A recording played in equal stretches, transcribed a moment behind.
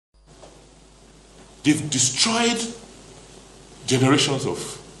They've destroyed generations of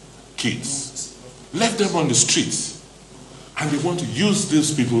kids, left them on the streets, and they want to use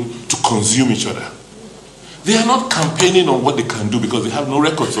these people to consume each other. They are not campaigning on what they can do because they have no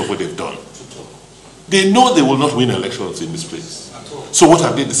records of what they've done. They know they will not win elections in this place. So what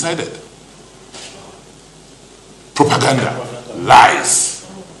have they decided? Propaganda, lies,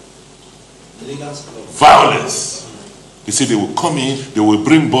 violence. They say they will come in, they will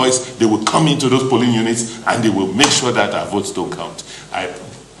bring boys, they will come into those polling units, and they will make sure that our votes don't count. I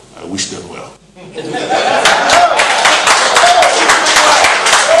wish them well.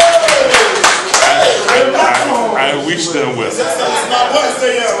 I wish them well.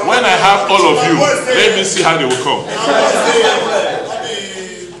 When I have all of you, let me see how they will come.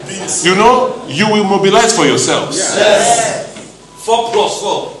 You know, you will mobilize for yourselves. Yes. 4 plus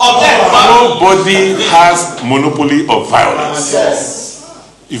 4. Nobody has monopoly of violence. Yes.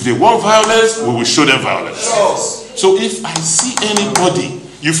 If they want violence, we will show them violence. Yes. So if I see anybody,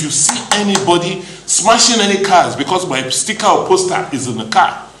 if you see anybody smashing any cars because my sticker or poster is in the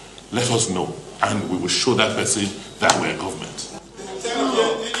car, let us know, and we will show that person that we're government.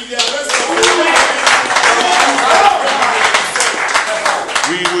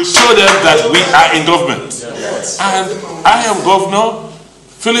 We will show them that we are in government. And I am governor,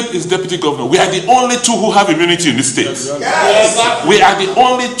 Philip is deputy governor. We are the only two who have immunity in this state. Yes. We are the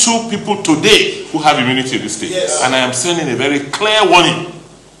only 2 people today who have immunity in this state. Yes. And I am sending a very clear warning.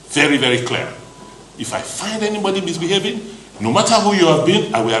 Very, very clear. If I find anybody misbehaving, no matter who you have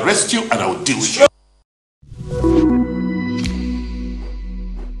been, I will arrest you and I will deal with you.